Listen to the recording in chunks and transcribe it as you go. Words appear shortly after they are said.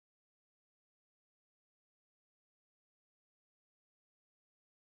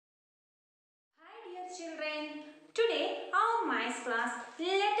children. Today our Maths class,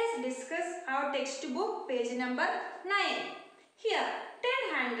 let us discuss our textbook page number 9. Here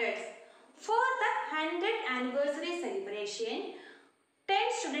 10 hundreds. For the 100th anniversary celebration, 10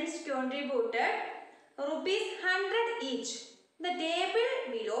 students contributed rupees 100 each. The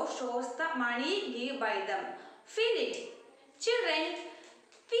table below shows the money given by them. Fill it. Children,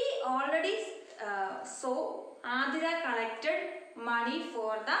 we already saw Adira collected money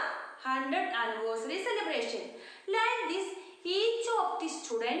for the 100th anniversary celebration. Like this, each of the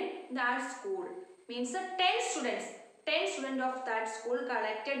students that school, means 10 students of that school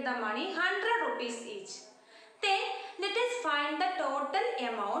collected the money 100 rupees each. Then let us find the total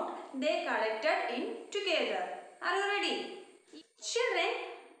amount they collected in together. Are you ready? Children,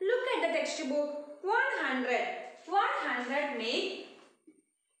 look at the textbook. 100. 100 make,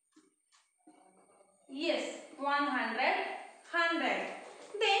 yes, 100, 100.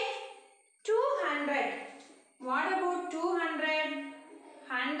 Then 200. What about 200?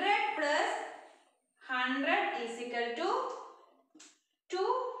 100 plus 100 is equal to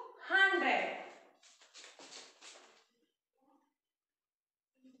 200.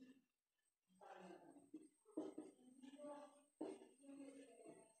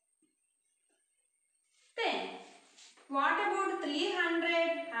 Then what about 300?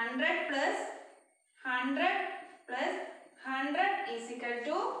 100 plus 100 plus 100 is equal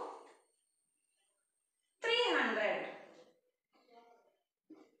to 300.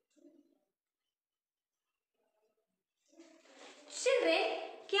 Children,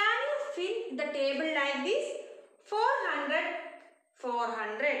 can you fill the table like this? 400,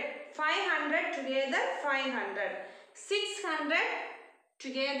 400, 500 together 500, 600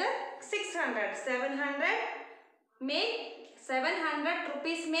 together 600, 700 make 700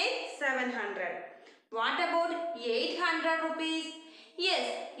 rupees make 700. What about 800 rupees?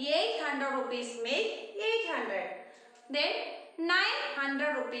 Yes, 800 rupees make 800. Then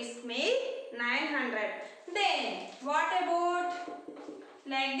 900 rupees make 900. Then what about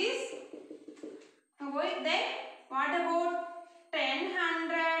like this? Then what about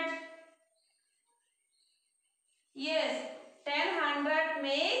 1000? Yes, 1000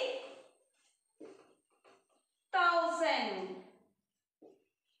 make 1000.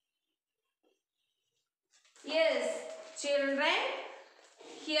 Yes, children,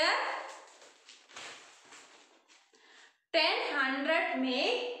 here 1000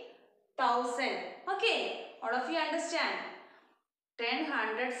 make 1000. Okay, all of you understand? 10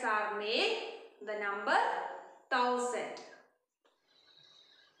 hundreds are made the number 1000.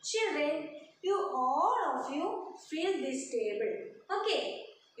 Children, all of you fill this table. Okay,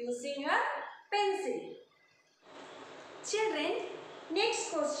 using your pencil. Children,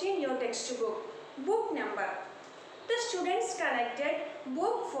 next question your textbook. Book number. The students collected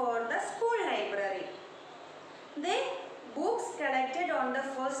book for the school library. The books collected on the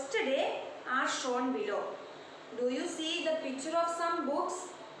first day are shown below. Do you see the picture of some books?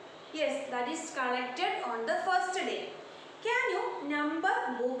 Yes, that is collected on the first day. Can you number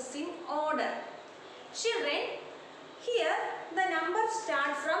books in order? Children, here the numbers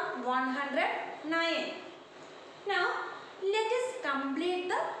start from 109. Now, let us complete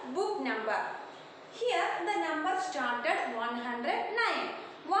the book number. Here the number started 109.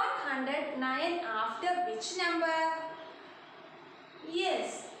 109 after which number?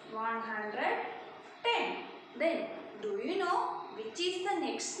 Yes, 110. Then, do you know which is the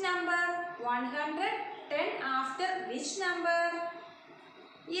next number? 110 after which number?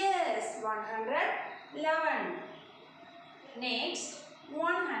 Yes, 111. Next,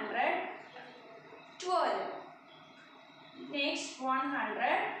 112. Next,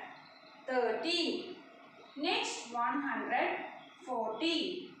 113. Next,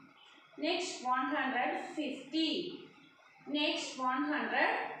 140. Next, 150. Next,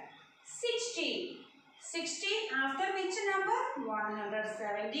 160. 60 after which number?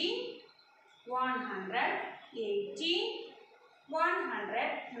 117, 118,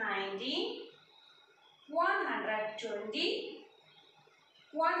 119, 120,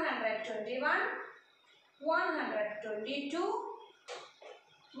 121, 122,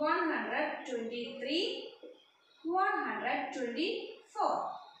 123,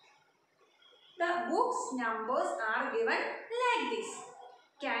 124. The books numbers are given like this.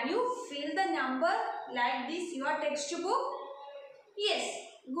 Can you fill the number like this your textbook? Yes,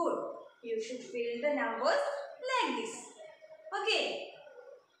 good. You should fill the numbers like this. Okay.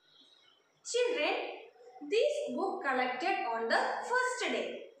 Children, this book collected on the first day.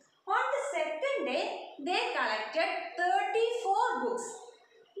 On the second day, they collected 34 books.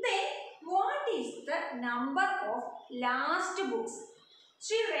 Then, what is the number of last books?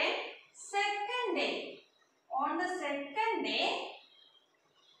 Children, second day. On the second day,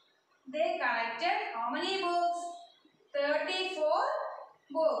 they collected how many books? 34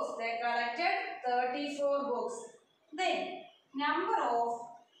 books. They collected 34 books. Then, number of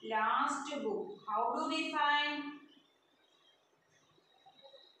last book. How do we find?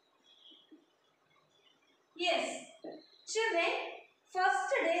 Yes, children, first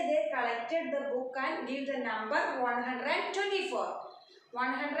day they collected the book and give the number 124.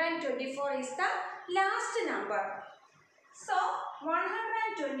 124 is the last number. So,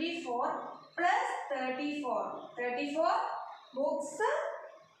 124 plus 34. 34 books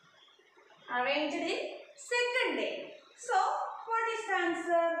arranged in second day. So, what is the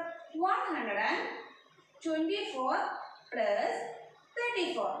answer? 124 plus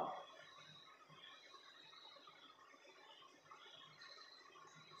 34.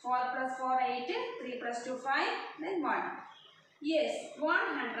 4 plus 4, 8. 3 plus 2, 5. Then 1. Yes,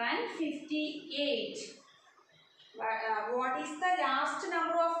 158. What is the last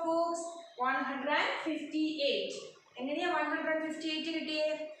number of books? 158. എങ്ങനെയാ 158 കിട്ടിയേ?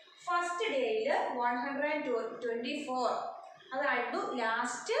 First ഡേയിൽ 124 അതായിരുന്നു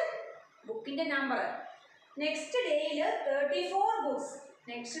last ബുക്കിന്റെ number. Next ഡേയിൽ 34 books.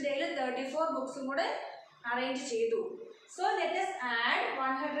 Next ഡേയിൽ 34 ബുക്സും കൂടെ arrange ചെയ്തു. So let us add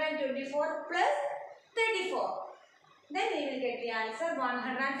 124 plus 34. Then we will get the answer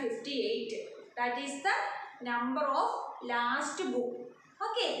 158. That is the number of last book.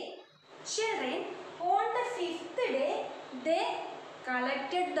 Okay. Children, on the 5th day, they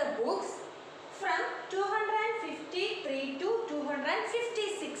collected the books from 253 to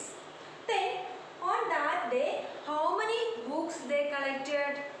 256. Then, on that day, how many books they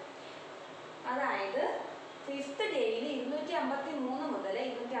collected? അതായത് 5th ഡേയിൽ 253 മുതൽ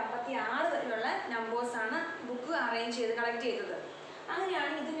 256 വരെയുള്ള നമ്പേഴ്സാണ് book arrange ചെയ്ത് collect ചെയ്തത്.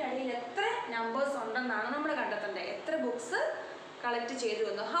 അങ്ങനെയാണ് ഇതിനിടയിൽ എത്ര numbers ഉണ്ടെന്നാണ് നമ്മൾ കണ്ടെത്തേണ്ടത്. എത്ര ബുക്സ് കളക്ട് ചെയ്തു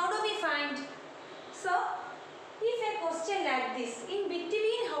എന്ന്. How do we find? So if A question like this, in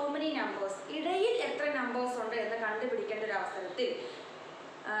between how many numbers, ഇടയിൽ എത്ര നമ്പേഴ്സ് ഉണ്ട് എന്ന് കണ്ടുപിടിക്കേണ്ട ഒരു അവസരത്തിൽ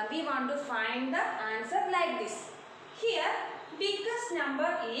we want to find the answer like this. Here biggest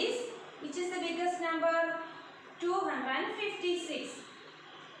number is, which is the biggest number? 256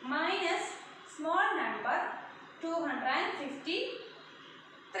 minus small number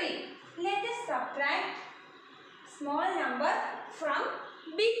 253. Let us subtract small number from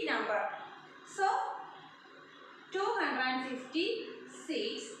big number. So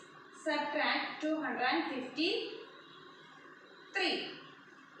 256 subtract 253.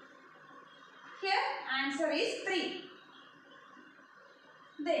 Here answer is 3.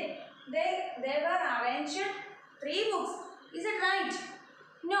 Then they were arranged 3 books. Is it right?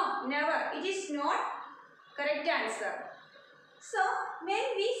 No, never. It is not correct answer. So when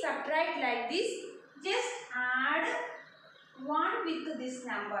we subtract like this, just add 1 with this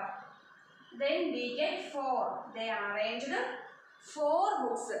number. Then we get 4. They arranged 4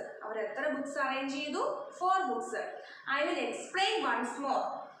 books. Avaru etra books arrange cheyidu? 4 books. I will explain once more.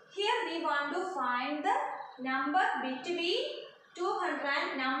 Here we want to find the number between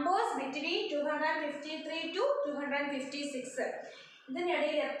 200 numbers between 253 to 256.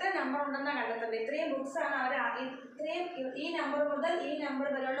 ഇതിനിടയിൽ എത്ര number ഉണ്ടെന്നാണ് കണ്ടെത്തുന്നത്. ഇത്രയും books ആണ് അവർ ഈ number മുതൽ ഈ number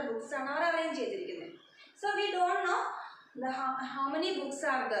വരെയുള്ള ബുക്സ് ആണ് അവർ അറേഞ്ച് ചെയ്തിരിക്കുന്നത്. So we don't know how many books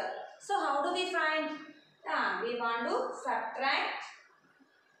are there. So how do we find? We want to subtract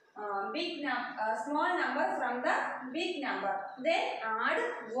small number from the big number. Then add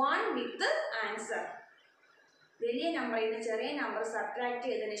 1 with the answer. വലിയ നമ്പറിൽ നിന്ന് ചെറിയ number subtract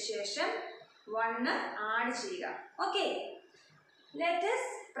ചെയ്തതിനു ശേഷം 1 add ചെയ്യുക. Okay, let us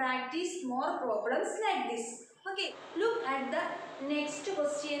practice more problems like this. Okay, look at the next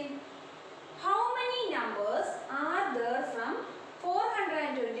question. How many numbers are there from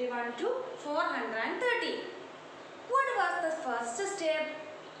 421 to 430? What was the first step?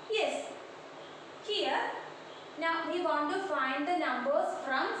 Yes, here now we want to find the numbers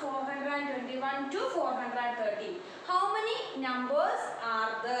from 421 to 430. How many numbers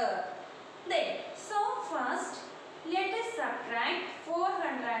are there? Then, so first let us subtract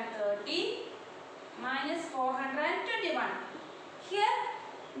 430 minus 421. Here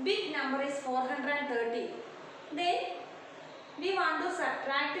big number is 430. Then we want to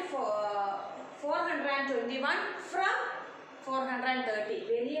subtract 421 from 430.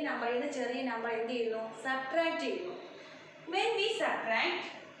 വലിയ നമ്പറിൽ നിന്ന് ചെറിയ number എന്ത് ചെയ്യുന്നു? Subtract ചെയ്യുന്നു. When we subtract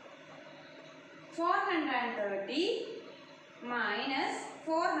 430 minus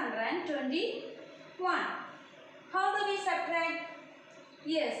 421, how do we subtract?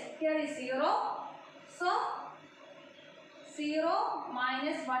 Yes, here is 0. So 0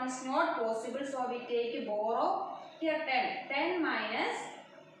 minus 1 is not possible, so we take borrow. Here 10. 10 minus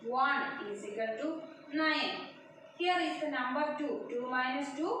 1 is equal to 9. Here is the number 2. 2 minus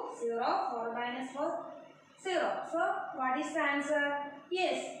 2, 0. 4 minus 4, 0. So, what is the answer?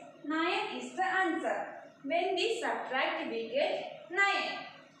 Yes, 9 is the answer. When we subtract, we get 9.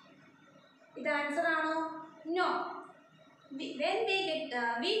 Is the answer or no? When we get,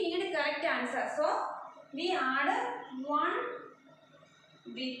 we need correct answer. So, we add 1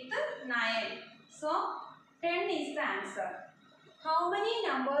 with 9. So, 10 is the answer. How many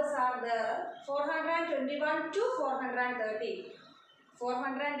numbers are there? 421 to 430.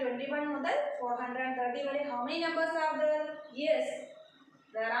 421 മുതൽ 430 വരെ how many numbers are there? Yes,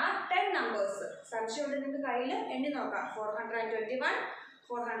 there are 10 numbers. സംശയമുണ്ട് നിങ്ങൾക്ക് കയ്യിൽ എണ്ണി നോക്കാം. 421,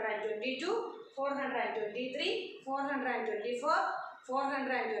 422, 423, 424,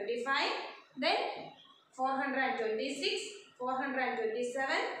 425, then 426,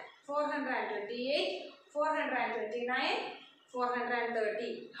 427, 428, 429,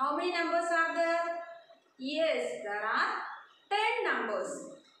 430. How many numbers are there? Yes, there are 10 numbers.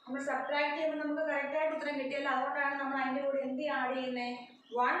 നമ്മൾ subtract ചെയ്യുമ്പോൾ നമുക്ക് കറക്റ്റ് ആയിട്ട് ഉത്തരം കിട്ടിയല്ലോ. അതുകൊണ്ടാണ് നമ്മൾ അതിൻ്റെ കൂടെ എന്ത് ആഡ് ചെയ്യുന്നത്?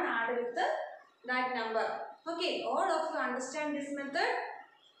 1 add with that number. Okay, all of you understand this method?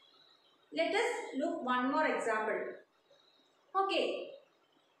 Let us look one more example. Okay,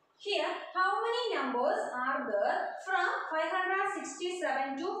 here how many numbers are there from 567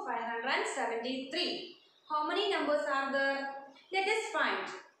 to 573? How many numbers are there? Let us find.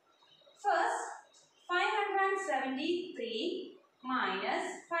 First, 573 minus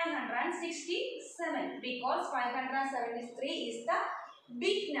 567, because 573 is the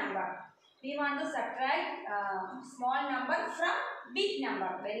big number. We want to subtract small number from big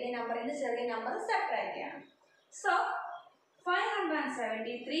number. വലിയ നമ്പറിൽ നിന്ന് ചെറിയ number subtract ചെയ്യണം. So,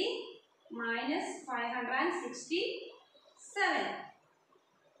 573 minus 567.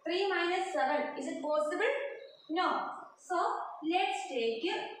 3 minus 7. Is it possible? No. So, let's take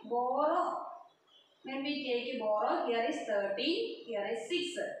a borrow. When we take a borrow, here is 13, here is 6.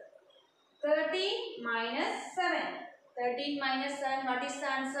 13 minus 7. 13 minus 7, what is the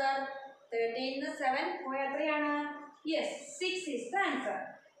answer? 13 and 7, where 3 are? Yes, 6 is the answer.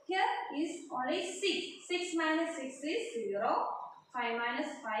 Here is only 6. 6 minus 6 is 0. 5 minus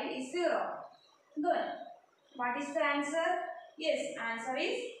 5 is 0. Good. What is the answer? Yes, answer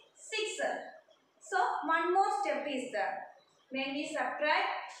is 6. So, one more step is there. When we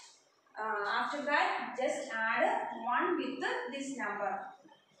subtract, after that, just add 1 with this number.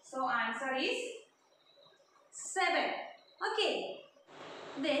 So, answer is 7. Okay.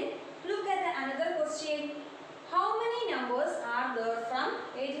 Then, look at another question. How many numbers are there from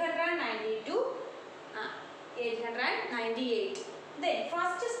 890 to 898? Then,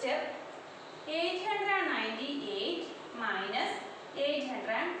 first step, 898 minus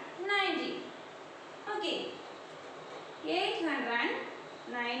 890. Okay.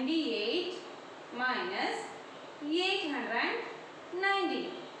 898 minus 890.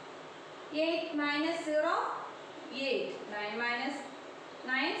 8 minus 0, 8. 9 minus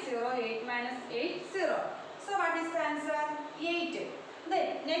 9, 0, 8 minus 8, 0. So, what is the answer? 8. Then,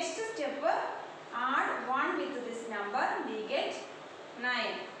 next step, add 1 with this number, we get 9.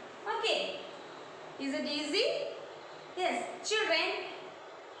 Okay. Is it easy? Yes. Children,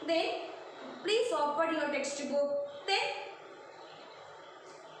 then, please open your textbook. Then,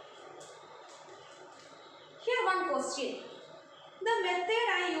 here one question. The method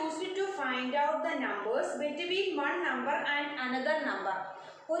I used to find out the numbers between one number and another number.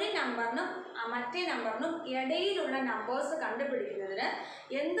 ഒരു നമ്പറിനും മറ്റേ നമ്പറിനും ഇടയിലുള്ള numbers കണ്ടുപിടിക്കുന്നതിന്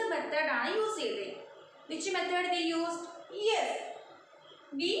എന്ത് മെത്തേഡാണ് use ചെയ്തത്? Which method we used? Yes,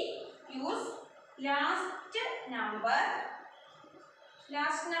 we use last number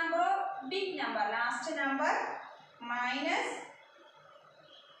or big number, last number minus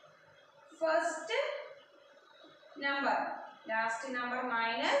first number, last number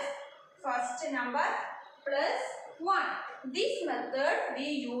minus first number plus 1. This method we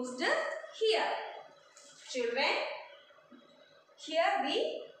used here. Children, here we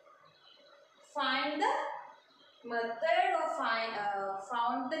find the method of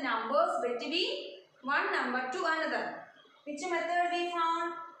found the numbers between one number to another. Which method we found?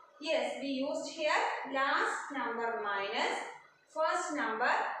 Yes, we used here last number minus first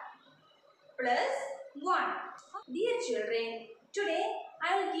number plus 1. Dear children, today I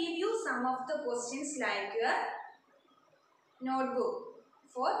will give you some of the questions like your notebook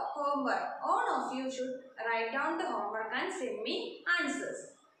for homework. All of you should write down the homework and send me answers.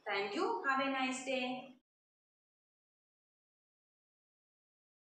 Thank you. Have a nice day.